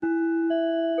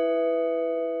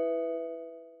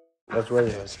That's what it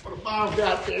is. But the bomb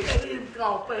got there. They didn't even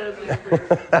call fast.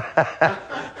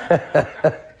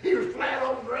 He was flat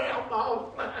on the ground,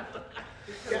 ball flat.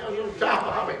 Got on top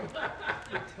of him.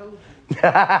 I told you.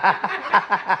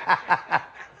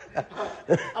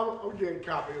 I'm getting a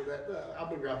copy of that. I'll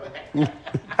be right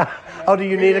back. Oh, do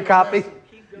you need a copy?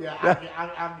 Yeah,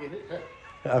 I'll get it.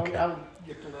 Okay. I'll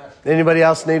get to that. Anybody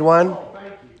else need one? Oh,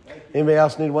 thank you. Anybody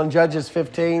else need one? Judges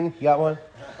 15. You got one?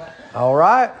 All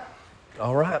right.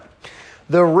 All right.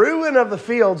 The ruin of the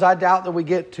fields. I doubt that we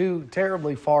get too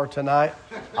terribly far tonight.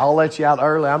 I'll let you out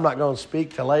early. I'm not going to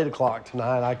speak till 8 o'clock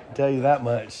tonight. I can tell you that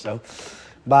much. So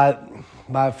by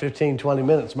 15, 20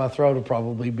 minutes, my throat will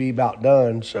probably be about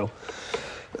done. So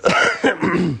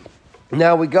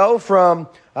now we go from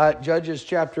Judges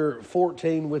chapter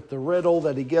 14 with the riddle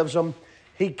that he gives them.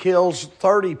 He kills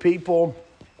 30 people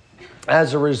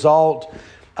as a result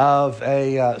of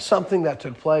something that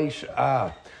took place,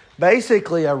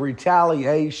 basically a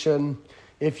retaliation,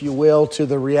 if you will, to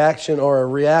the reaction or a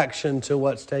reaction to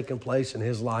what's taken place in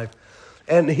his life.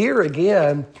 And here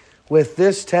again, with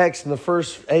this text in the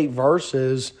first 8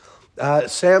 verses,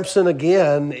 Samson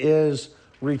again is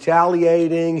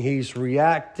retaliating. He's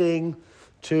reacting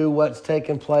to what's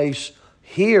taken place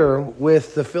here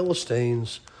with the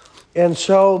Philistines. And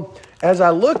so as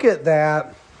I look at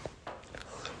that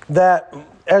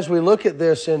as we look at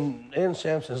this in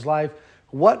Samson's life,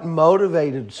 what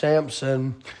motivated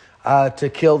Samson to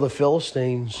kill the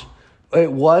Philistines?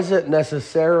 It wasn't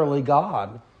necessarily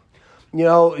God. You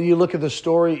know, you look at the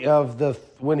story of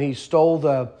when he killed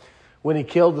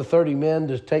the 30 men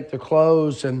to take their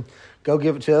clothes and go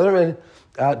give it to the other men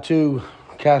to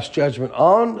cast judgment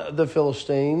on the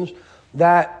Philistines.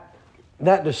 That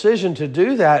decision to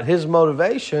do that, his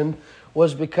motivation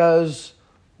was because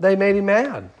they made him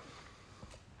mad.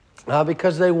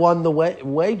 Because they won the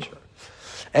wager.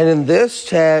 And in this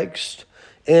text,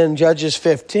 in Judges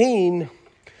 15,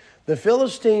 the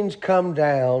Philistines come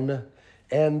down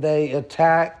and they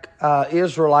attack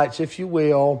Israelites, if you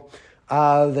will.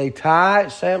 They tie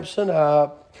Samson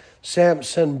up.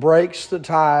 Samson breaks the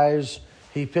ties.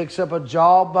 He picks up a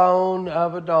jawbone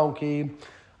of a donkey,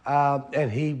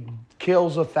 and he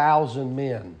kills 1,000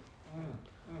 men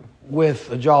with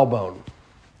a jawbone.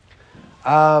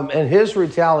 And his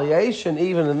retaliation,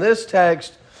 even in this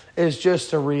text, is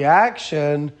just a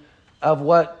reaction of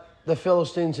what the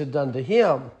Philistines had done to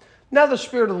him. Now the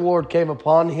Spirit of the Lord came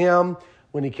upon him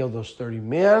when he killed those 30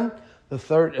 men. The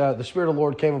Spirit of the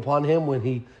Lord came upon him when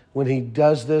he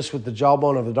does this with the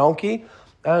jawbone of the donkey.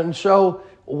 And so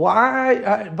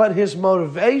but his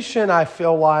motivation, I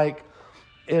feel like,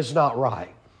 is not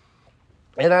right.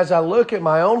 And as I look at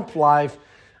my own life,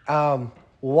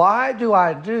 why do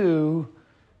I do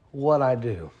what I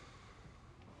do?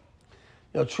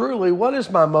 You know, truly, what is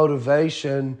my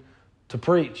motivation to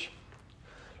preach?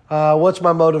 What's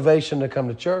my motivation to come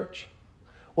to church?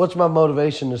 What's my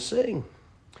motivation to sing?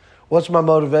 What's my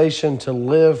motivation to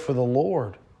live for the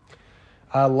Lord?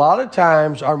 A lot of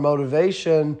times our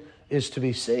motivation is to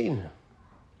be seen.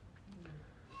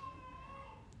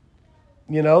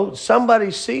 You know,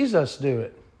 somebody sees us do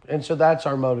it. And so that's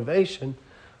our motivation.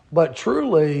 But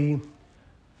truly,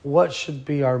 what should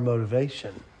be our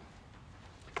motivation?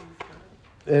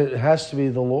 It has to be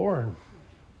the Lord.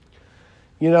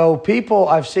 You know,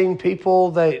 I've seen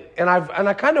people, and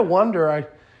I kind of wonder, have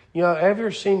you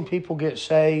ever seen people get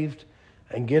saved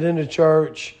and get into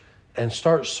church and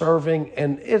start serving,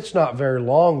 and it's not very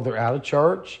long, they're out of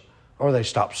church, or they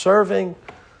stop serving,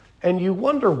 and you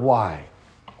wonder why.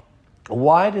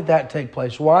 Why did that take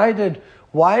place? Why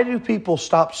do people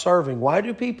stop serving? Why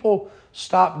do people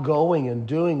stop going and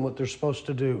doing what they're supposed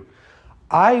to do?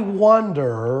 I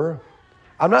wonder,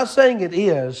 I'm not saying it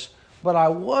is, but I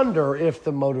wonder if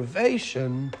the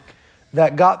motivation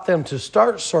that got them to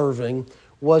start serving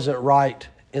wasn't right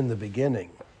in the beginning.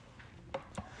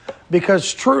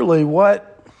 Because truly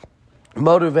what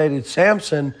motivated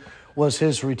Samson was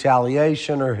his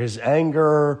retaliation or his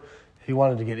anger. He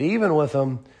wanted to get even with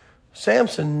them.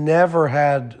 Samson never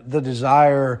had the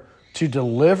desire to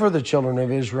deliver the children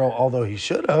of Israel, although he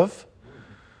should have.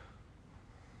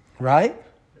 Right?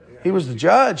 He was the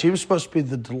judge. He was supposed to be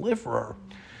the deliverer.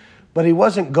 But he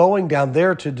wasn't going down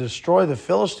there to destroy the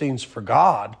Philistines for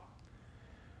God.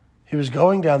 He was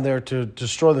going down there to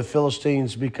destroy the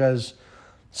Philistines because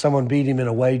someone beat him in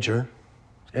a wager,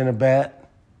 in a bet.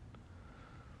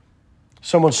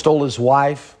 Someone stole his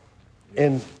wife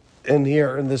in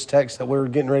here in this text that we're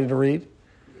getting ready to read.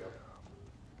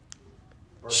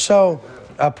 So,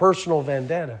 a personal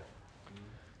vendetta.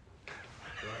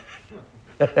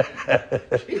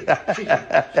 She's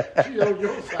on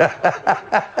your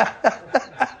side.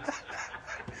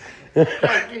 I'll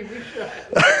keep you shut.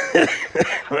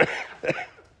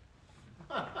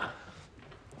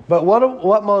 But what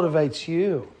motivates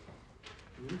you?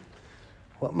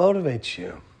 What motivates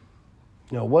you?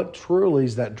 You know, what truly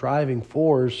is that driving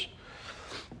force?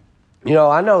 You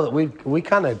know, I know that we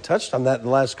kind of touched on that the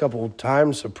last couple of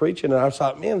times of preaching, and I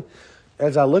thought, man,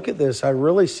 as I look at this, I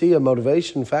really see a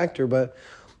motivation factor. But,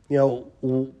 you know,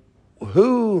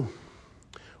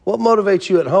 what motivates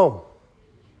you at home?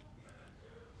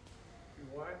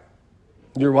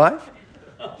 Your wife?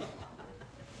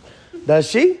 Does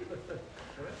she?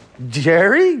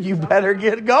 Jerry, you better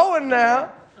get going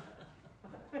now.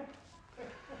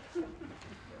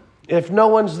 If no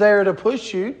one's there to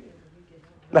push you,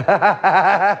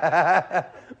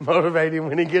 motivate him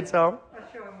when he gets home. I'll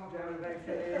show him what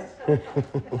motivation is.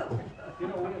 You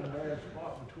know, we're in a bad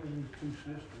spot between these two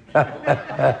sisters.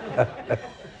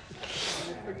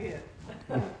 Forget.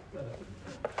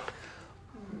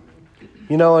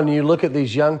 You know, and you look at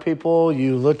these young people,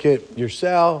 you look at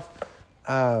yourself.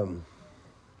 I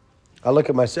look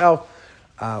at myself.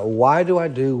 Why do I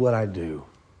do what I do?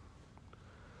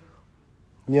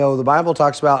 You know, the Bible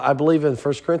talks about, I believe in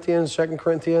 1 Corinthians, 2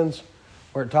 Corinthians,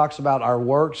 where it talks about our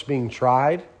works being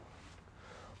tried.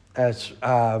 As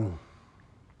and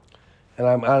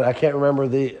I can't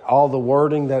remember all the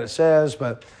wording that it says,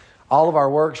 but all of our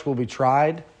works will be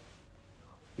tried.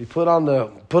 Be put on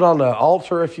the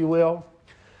altar, if you will,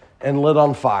 and lit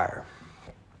on fire.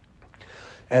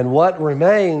 And what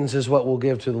remains is what we'll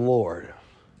give to the Lord.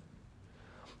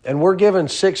 And we're given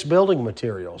 6 building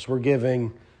materials. We're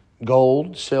giving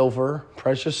gold, silver,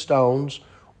 precious stones,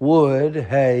 wood,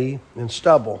 hay, and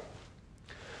stubble.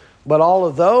 But all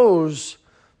of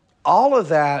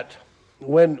that,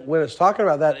 when it's talking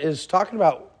about that, is talking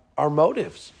about our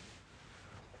motives.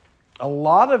 A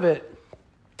lot of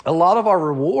our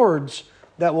rewards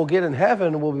that we'll get in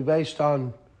heaven will be based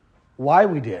on why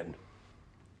we did.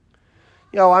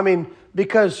 You know, I mean,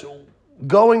 because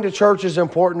going to church is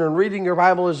important and reading your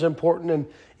Bible is important, and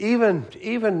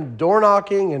even door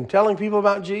knocking and telling people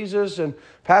about Jesus and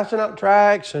passing out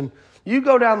tracts, and you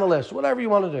go down the list, whatever you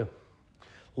want to do.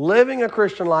 Living a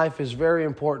Christian life is very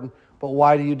important, but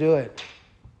why do you do it?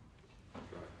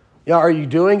 You know, are you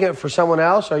doing it for someone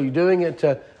else? Are you doing it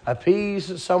to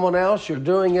appease someone else? You're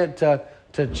doing it to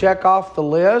check off the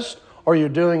list, or you're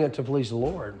doing it to please the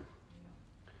Lord?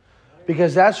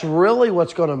 Because that's really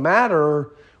what's going to matter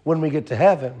when we get to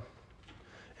heaven,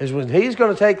 is when He's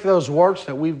going to take those works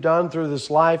that we've done through this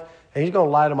life and He's going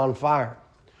to light them on fire.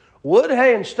 Wood,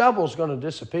 hay, and stubble is going to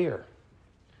disappear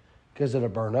because it'll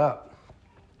burn up.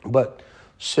 But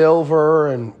silver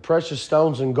and precious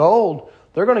stones and gold,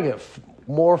 they're going to get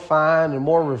more fine and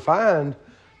more refined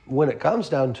when it comes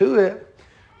down to it.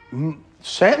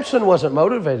 Samson wasn't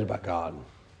motivated by God.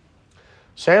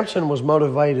 Samson was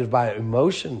motivated by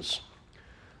emotions.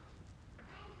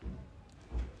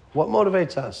 What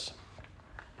motivates us?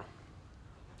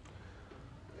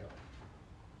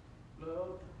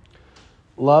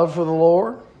 Love for the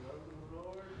Lord.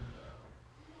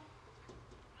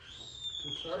 To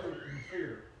serve and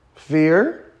fear.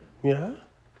 Fear. Yeah. The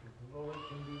Lord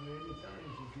can do many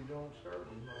things if you don't serve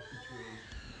Him like you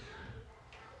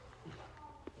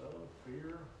should. Love,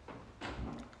 fear.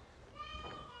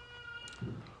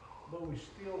 But we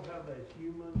still have that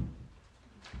human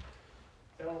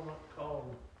element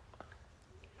called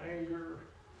anger,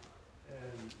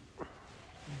 and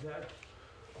that's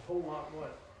a whole lot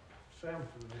what Samson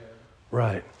had.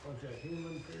 Right. Was that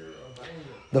human fear of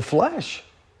anger. The flesh.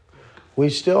 We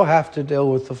still have to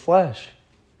deal with the flesh.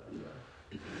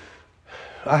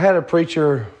 I had a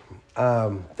preacher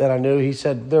that I knew. He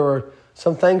said there were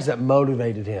some things that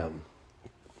motivated him.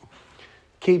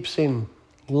 Keeps him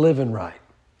living right,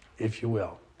 if you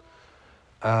will.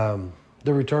 The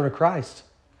return of Christ.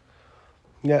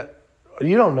 Yeah,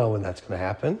 you don't know when that's going to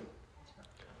happen.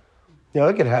 You know,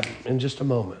 it could happen in just a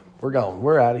moment. We're gone.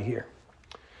 We're out of here.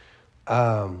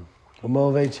 What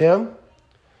motivates him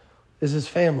is his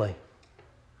family.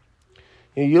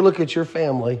 You know, you look at your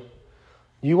family.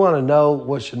 You want to know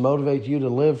what should motivate you to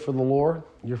live for the Lord?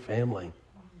 Your family.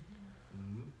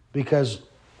 Because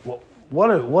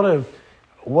what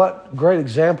great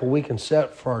example we can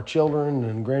set for our children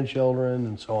and grandchildren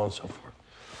and so on and so forth.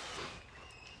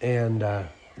 And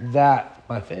that,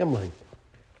 my family.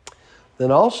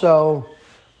 Then also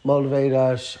motivate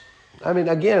us. I mean,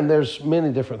 again, there's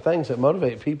many different things that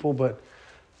motivate people, but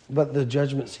the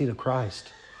judgment seat of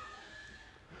Christ.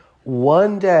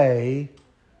 One day,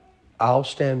 I'll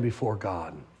stand before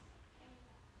God.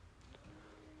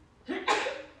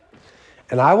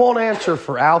 And I won't answer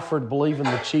for Alfred believing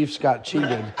the Chiefs got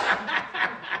cheated.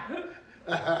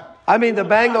 I I mean, the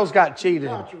Bengals got cheated.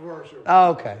 Controversial. Oh,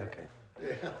 okay.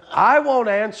 I won't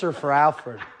answer for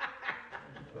Alfred.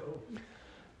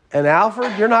 And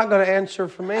Alfred, you're not going to answer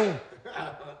for me.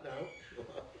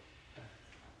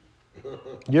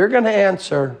 You're going to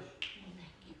answer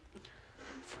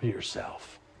for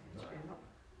yourself.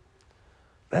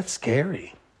 That's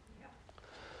scary.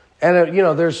 And,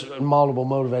 there's multiple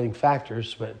motivating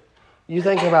factors, but you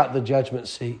think about the judgment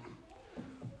seat.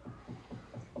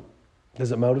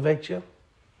 Does it motivate you?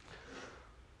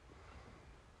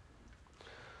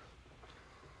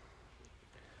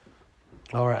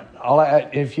 All right.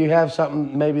 If you have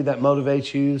something maybe that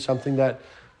motivates you, something that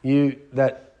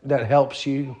helps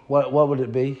you, what would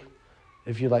it be?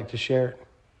 If you'd like to share it.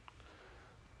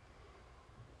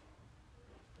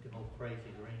 The old crazy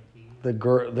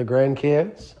grandkids. The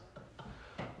grandkids.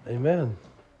 Amen.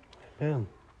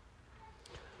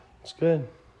 It's good.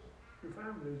 Your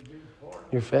family is a big part.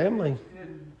 Your family.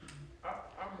 And our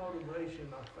motivation,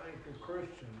 I think, of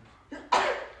Christians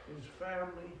is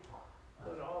family,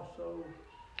 but also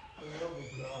the love of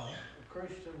God. The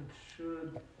Christians should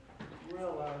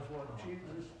realize what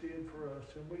Jesus did for us,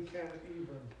 and we can't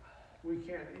even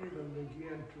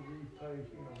begin to repay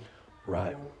Him.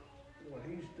 Right. What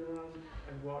He's done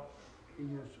and what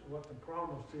the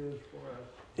promise is for us.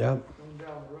 Yeah. Going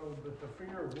down the road, but the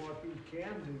fear of what He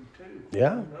can do too.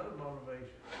 Yeah. Is another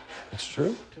motivation. It's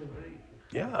true. To me.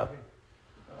 Yeah.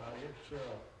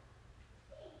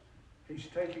 He's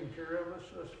taking care of us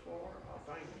thus far.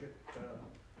 I think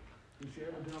He's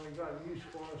evidently got use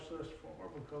for us thus far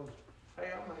because, hey,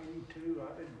 I'm 82. I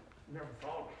never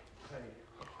thought, hey,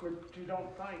 but you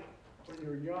don't think when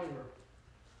you're younger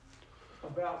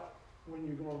about when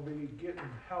you're going to be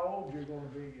how old you're going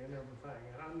to be and everything.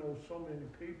 And I know so many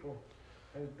people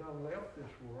have done left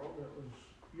this world that was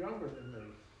younger than me,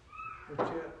 but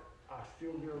yet I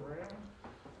still get around,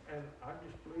 and I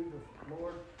just believe the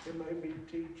Lord, it may be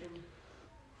teaching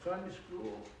Sunday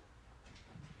school,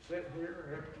 sitting here,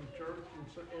 helping church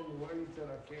in the ways that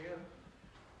I can,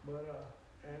 but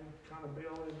and kind of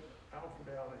bailing Alfred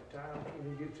out at times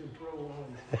when he gets in trouble on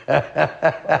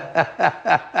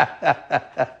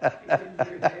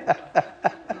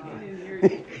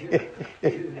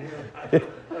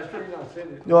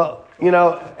Well,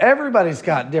 everybody's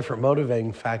got different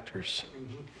motivating factors.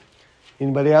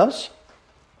 Anybody else?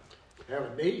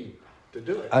 have a need to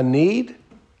do it. A need?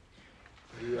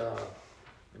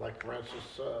 Like for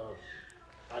instance,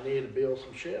 I needed to build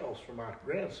some shelves for my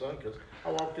grandson because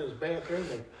I walked in his bathroom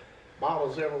and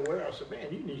bottles everywhere. I said, "Man,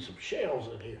 you need some shelves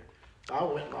in here." I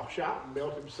went in my shop and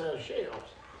built him a set of shelves.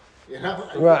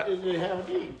 Right. He didn't have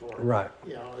a need for it. Right.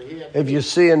 He had If you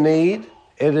see a need,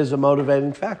 it is a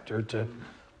motivating factor to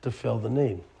fill the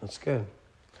need. That's good.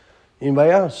 Anybody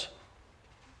else?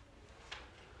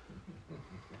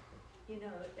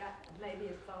 Maybe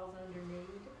it falls under need,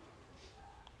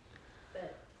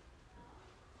 but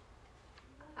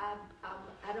I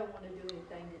don't want to do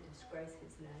anything to disgrace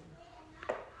His name.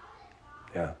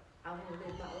 Yeah. I want to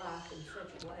live my life in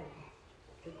such a way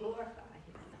to glorify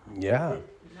Him. Yeah.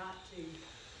 Not to,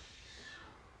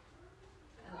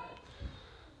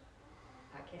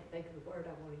 I can't think of the word I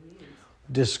want to use.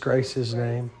 Disgrace His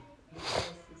name.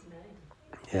 Disgrace His name.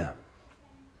 Yeah.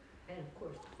 And of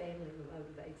course, the family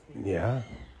motivates Him. Yeah.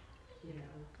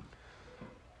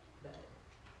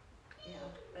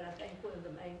 But I think one of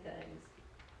the main things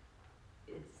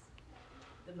is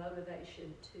the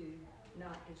motivation to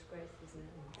not disgrace His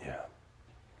name. Yeah.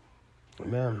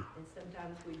 Amen. And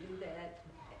sometimes we do that.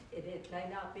 It may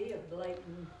not be a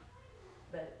blatant,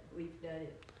 but we've done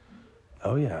it.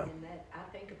 Oh, yeah. And I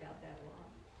think about that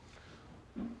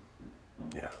a lot.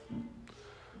 Yeah.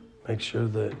 Make sure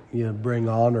that you bring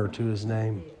honor to His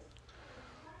name.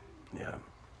 Yes. Yeah.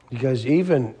 You guys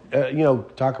even,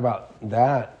 talk about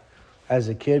that. As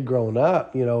a kid growing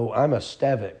up, I'm a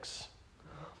Stevix.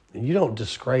 You don't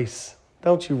disgrace.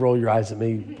 Don't you roll your eyes at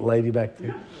me, lady back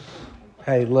there.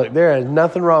 Hey, look, there is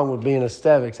nothing wrong with being a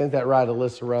Stevix. Ain't that right,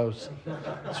 Alyssa Rose?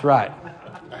 That's right.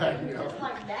 It's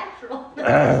like natural.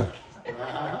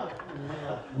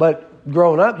 But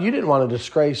growing up, you didn't want to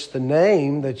disgrace the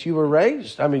name that you were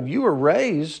raised. I mean, you were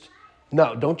raised.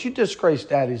 No, don't you disgrace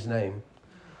Daddy's name.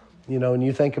 And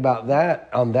you think about that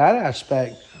on that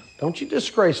aspect. Don't you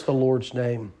disgrace the Lord's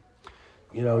name.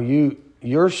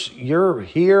 You're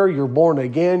here, you're born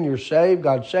again, you're saved.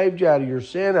 God saved you out of your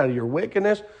sin, out of your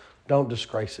wickedness. Don't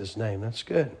disgrace His name. That's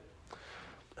good.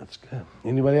 That's good.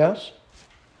 Anybody else?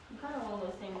 Kind of along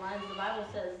those same lines, the Bible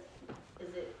says,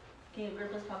 is it King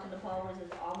Agrippa's talking to Paul where it says,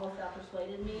 almost thou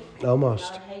persuaded me?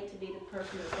 Almost. I would hate to be the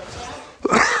person that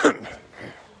said that.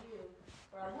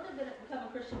 Or I would have become a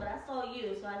Christian, but I saw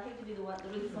you, So I'd hate to be the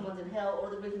reason someone's in hell,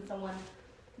 or the reason someone,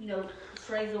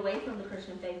 strays away from the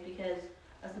Christian faith because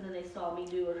of something they saw me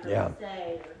do or heard me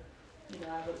say, or,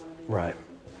 I wouldn't want to be Right.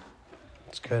 something for that.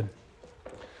 It's good.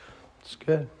 It's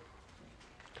good.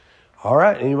 All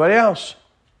right. Anybody else?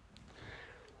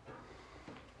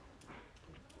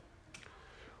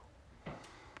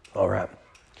 All right.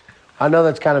 I know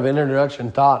that's kind of an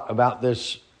introduction thought about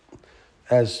this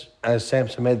as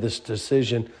Samson made this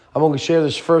decision. I'm going to share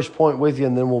this first point with you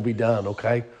and then we'll be done,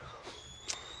 okay?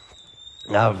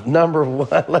 Now, number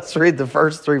one, let's read the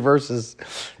first 3 verses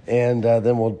and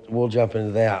then we'll jump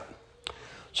into that.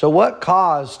 So what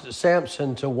caused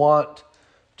Samson to want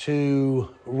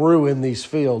to ruin these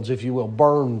fields, if you will,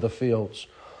 burn the fields?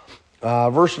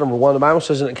 Verse number 1, the Bible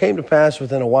says, "And it came to pass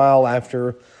within a while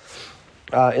after,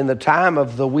 in the time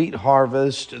of the wheat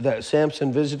harvest, that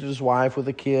Samson visited his wife with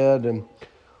a kid,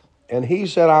 and he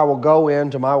said, I will go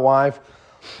in to my wife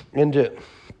into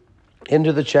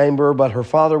the chamber, but her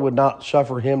father would not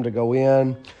suffer him to go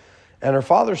in. And her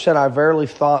father said, I verily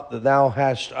thought that thou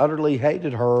hast utterly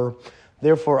hated her.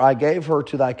 Therefore I gave her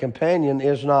to thy companion.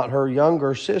 Is not her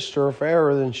younger sister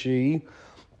fairer than she?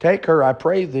 Take her, I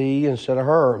pray thee, instead of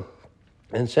her.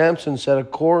 And Samson said,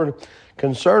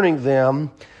 concerning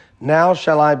them, now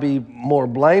shall I be more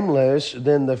blameless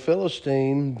than the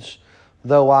Philistines,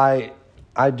 though I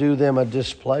do them a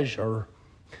displeasure."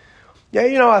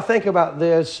 Yeah, I think about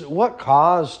this. What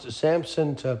caused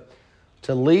Samson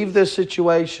to leave this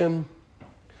situation?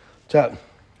 To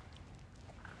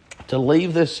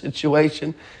leave this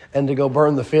situation and to go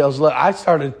burn the fields. Look,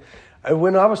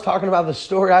 when I was talking about the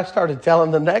story, I started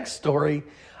telling the next story.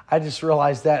 I just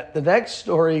realized that the next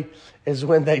story is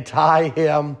when they tie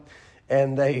him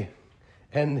and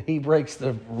he breaks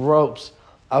the ropes.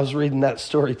 I was reading that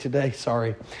story today.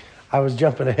 Sorry, I was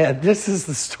jumping ahead. This is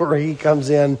the story. He comes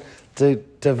in to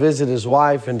visit his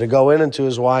wife and to go into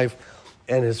his wife,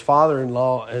 and his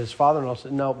father-in-law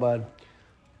said, "No, bud,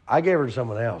 I gave her to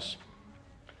someone else."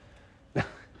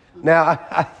 Now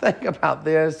I think about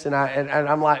this, and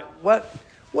I'm like, what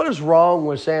is wrong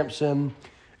with Samson?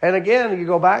 And again, you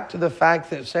go back to the fact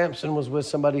that Samson was with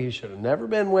somebody he should have never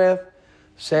been with.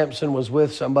 Samson was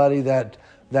with somebody that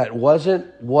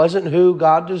wasn't who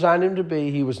God designed him to be.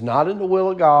 He was not in the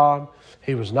will of God.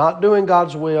 He was not doing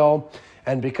God's will.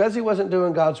 And because he wasn't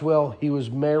doing God's will, he was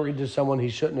married to someone he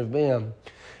shouldn't have been.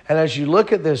 And as you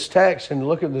look at this text and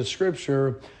look at the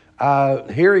scripture,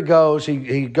 here he goes.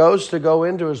 He goes to go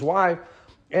into his wife.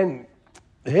 And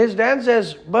his dad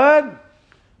says, "Bud,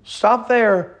 stop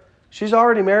there. She's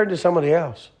already married to somebody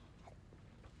else."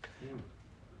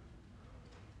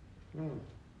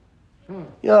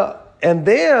 And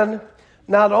then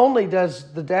not only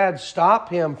does the dad stop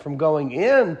him from going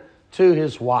in to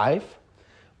his wife,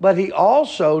 but he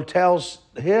also tells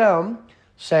him,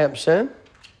 "Samson,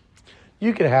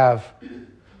 you could have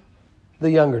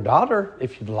the younger daughter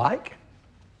if you'd like."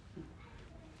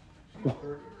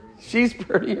 She's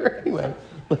prettier anyway.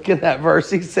 Look at that verse.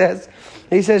 He says,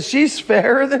 she's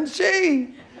fairer than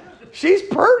she. She's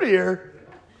prettier.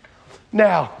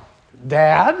 Now,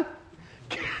 Dad,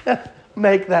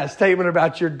 make that statement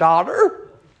about your daughter.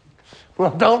 Well,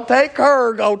 don't take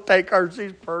her. Go take her.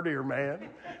 She's prettier, man.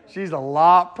 She's a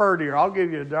lot prettier. I'll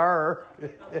give you a dar.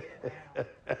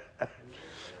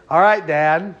 All right,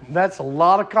 Dad. That's a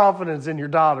lot of confidence in your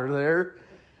daughter there.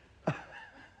 No,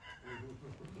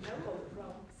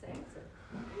 wrong, Samson.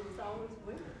 It was always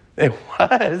women. It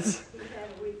was. He had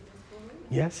a weakness for women,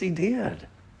 Yes, he did. and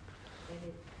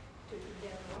it took him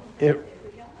down wrong It-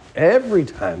 every time. Every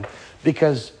time.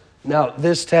 Because now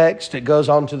this text, it goes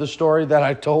on to the story that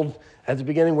I told at the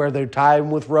beginning where they tie him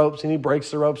with ropes and he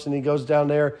breaks the ropes and he goes down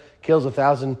there, kills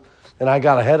 1,000. And I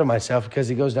got ahead of myself because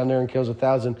he goes down there and kills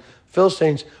 1,000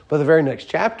 Philistines. But the very next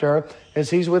chapter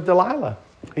is he's with Delilah.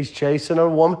 He's chasing a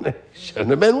woman he shouldn't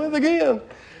have been with again.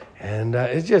 And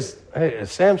it's just, hey,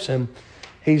 Samson,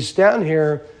 he's down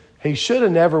here. He should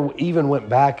have never even went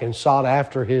back and sought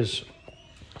after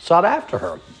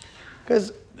her.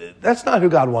 Because that's not who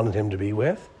God wanted him to be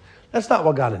with. That's not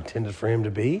what God intended for him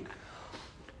to be.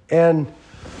 And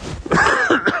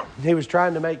he was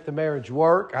trying to make the marriage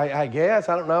work, I guess.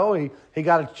 I don't know. He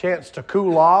got a chance to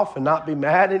cool off and not be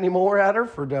mad anymore at her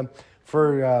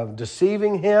for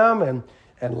deceiving him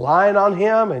and lying on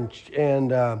him and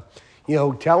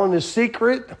telling his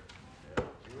secret.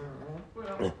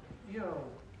 Well,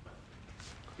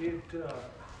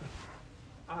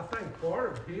 I think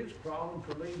part of his problem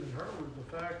for leaving her was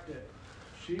the fact that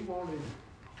she wanted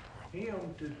him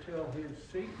to tell his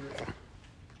secret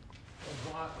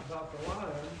about the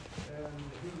lion, and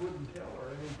he wouldn't tell her,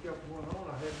 and he kept going on.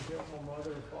 I hadn't killed my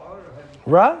mother or father. I hadn't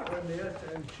Right. done this,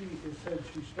 it said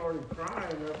she started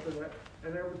crying after that,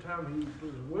 and every time he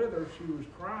was with her, she was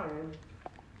crying,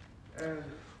 and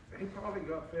he probably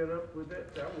got fed up with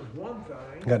it. That was one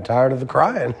thing. Got tired of the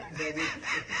crying. But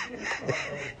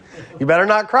it, You better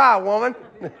not cry, woman.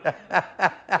 anyhow,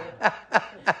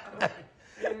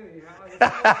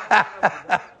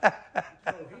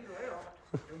 so he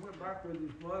left and went back with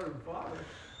his mother and father.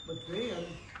 But then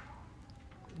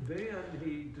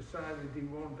he decided he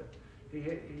wanted to.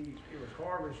 It was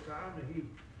harvest time, and he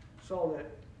saw that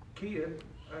kid.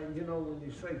 And you know, when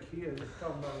you say kid, it's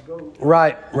talking about a goat.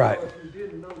 Right, right. So if you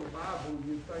didn't know the Bible,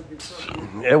 you'd think it's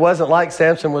something. It wasn't like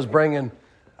Samson was bringing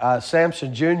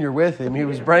Samson Jr. with him. He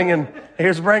was bringing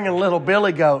little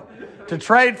Billy Goat to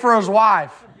trade for his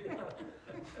wife.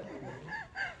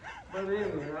 But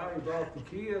anyhow, he brought the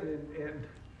kid and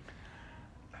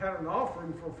had an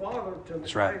offering for father to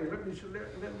That's right. Hey, let me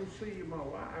see my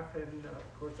wife, and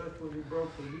of course that's when he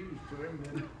broke the news to him.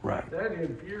 And Right. that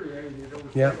infuriated him.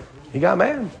 Yeah, he got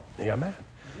mad.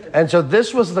 And so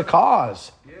this was the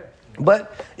cause. Yeah.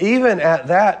 But even at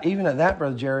that,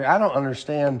 Brother Jerry, I don't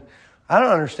understand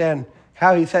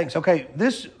how he thinks, okay,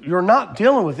 you're not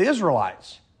dealing with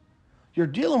Israelites. You're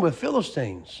dealing with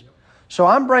Philistines. So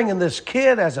I'm bringing this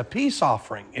kid as a peace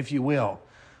offering, if you will.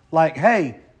 Like,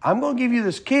 hey, I'm going to give you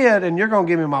this kid and you're going to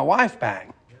give me my wife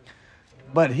back.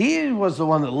 But he was the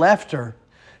one that left her.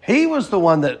 He was the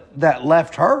one that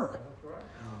left her.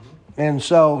 And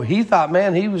so he thought,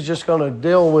 man, he was just going to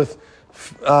deal with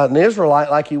an Israelite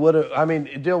like he would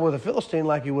have, deal with a Philistine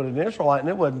like he would an Israelite, and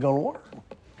it wasn't going to work.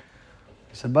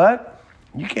 He said, but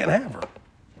you can't have her.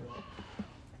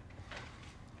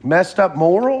 Messed up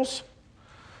morals,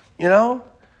 in a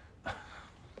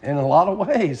lot of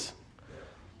ways.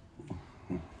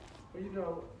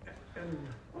 Well, and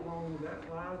along that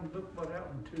line, look what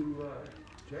happened to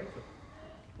Jacob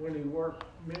when he worked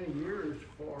many years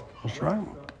for That's right.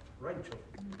 Rachel.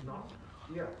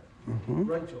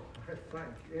 Rachel. I think.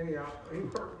 Anyhow, he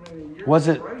worked many years. Was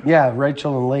it? for Rachel. Yeah,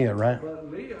 Rachel and Leah, right?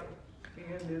 But Leah, he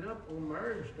ended up on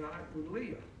marriage night with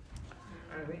Leah,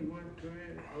 and he went to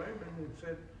Laban and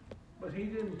said, but he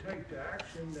didn't take the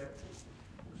action that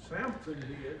Samson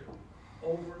did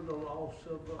over the loss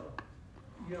of.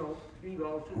 He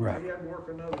lost it. Right. He had to work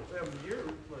another 7 years,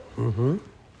 but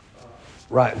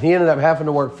Right. He ended up having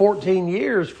to work 14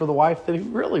 years for the wife that he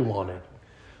really wanted.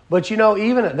 But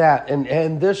even at that,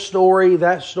 and this story,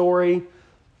 that story,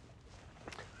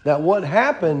 that what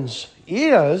happens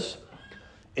is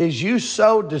you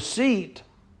sow deceit,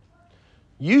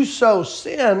 you sow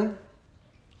sin,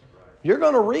 you're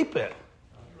going to reap it.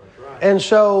 And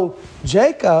so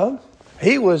Jacob,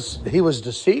 he was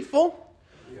deceitful.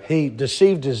 He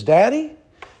deceived his daddy.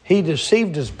 He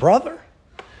deceived his brother.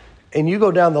 And you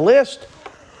go down the list.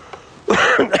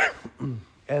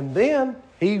 And then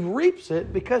he reaps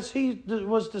it because he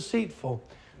was deceitful.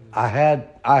 I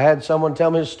had someone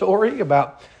tell me a story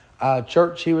about a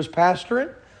church he was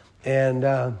pastoring. And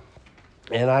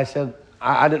I said,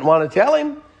 I didn't want to tell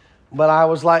him. But I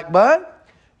was like, bud,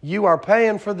 you are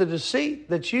paying for the deceit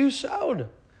that you sowed.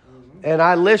 And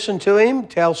I listened to him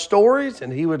tell stories,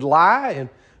 and he would lie and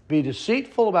be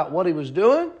deceitful about what he was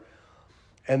doing.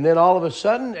 And then all of a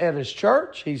sudden at his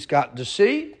church, he's got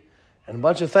deceit and a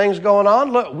bunch of things going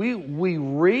on. Look, we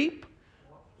reap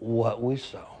what we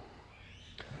sow.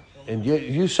 And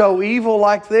you sow evil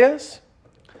like this,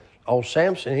 old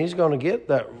Samson, he's going to get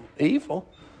that evil.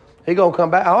 He's going to come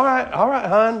back. All right,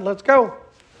 hon, let's go.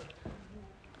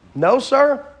 No,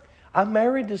 sir. I'm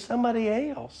married to somebody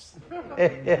else.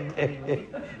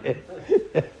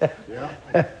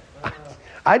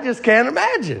 I just can't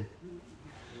imagine.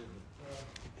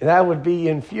 That would be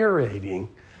infuriating.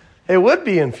 It would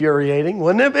be infuriating,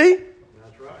 wouldn't it be?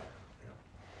 that's right.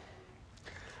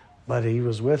 But he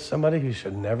was with somebody who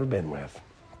should have never been with.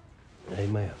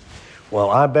 Amen. Well,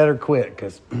 I better quit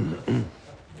because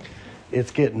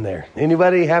it's getting there.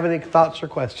 Anybody have any thoughts or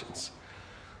questions?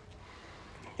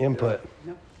 Input.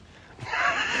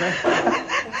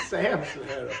 Samson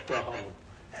had a problem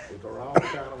with the wrong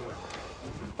kind of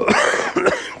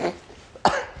women.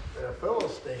 The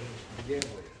Philistines to begin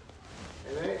with.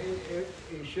 And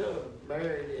he should have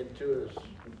married into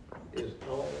his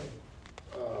own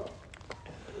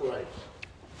race.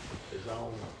 His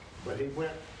own. But he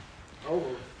went over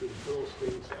to the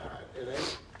Philistine side. And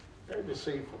they're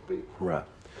deceitful people. Right.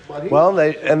 But Well,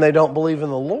 they don't believe in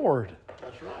the Lord.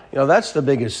 That's right. That's the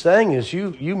biggest thing is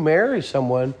you marry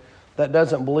someone that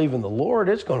doesn't believe in the Lord,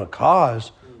 it's going to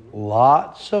cause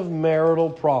lots of marital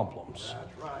problems.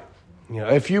 That's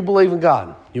right. If you believe in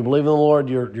God, you believe in the Lord,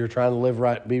 you're trying to live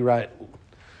right, be right,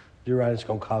 do right, it's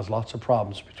going to cause lots of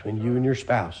problems between you and your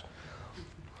spouse.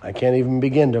 I can't even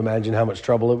begin to imagine how much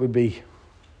trouble it would be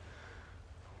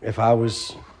if I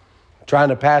was trying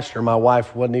to pastor, my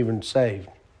wife wasn't even saved.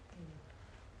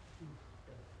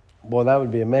 Boy, that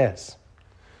would be a mess.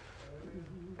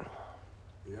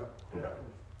 Yep.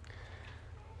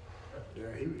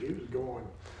 Yeah, he was going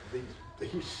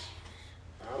these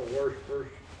out of worse first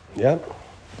Yep.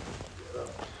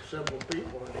 several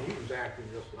people, and he was acting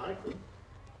just like them.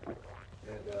 And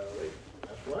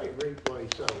that's why he reaped what he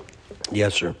sowed.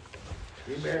 Yes, sir.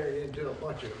 He married into a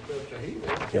bunch of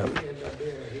heathens. Yep. He ended up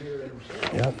being a heathen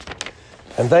himself. Yep.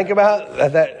 And think about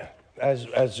that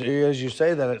as you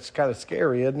say that, it's kind of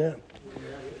scary, isn't it?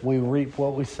 We reap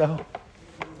what we sow.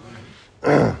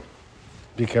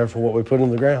 Be careful what we put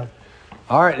in the ground.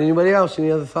 All right, anybody else?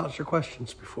 Any other thoughts or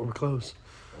questions before we close?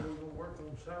 We're gonna work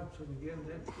on Samson again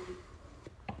next week.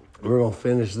 We're going to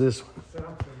finish this one.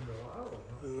 Samson,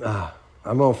 Delilah.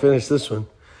 I'm going to finish this one.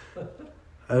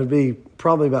 It'll be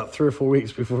probably about 3 or 4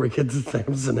 weeks before we get to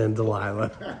Samson and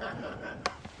Delilah.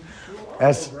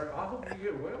 That's, I hope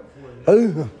you get well for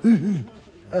it.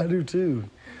 I do too.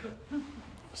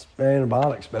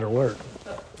 Antibiotics better work.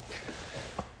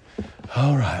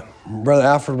 All right. Brother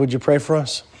Alfred, would you pray for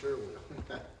us? Sure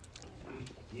will.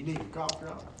 You need a cough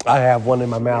drop? I have one in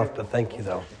my mouth, but thank you,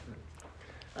 though.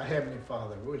 Our Heavenly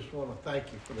Father, we just want to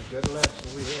thank you for the good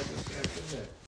lesson we had this afternoon.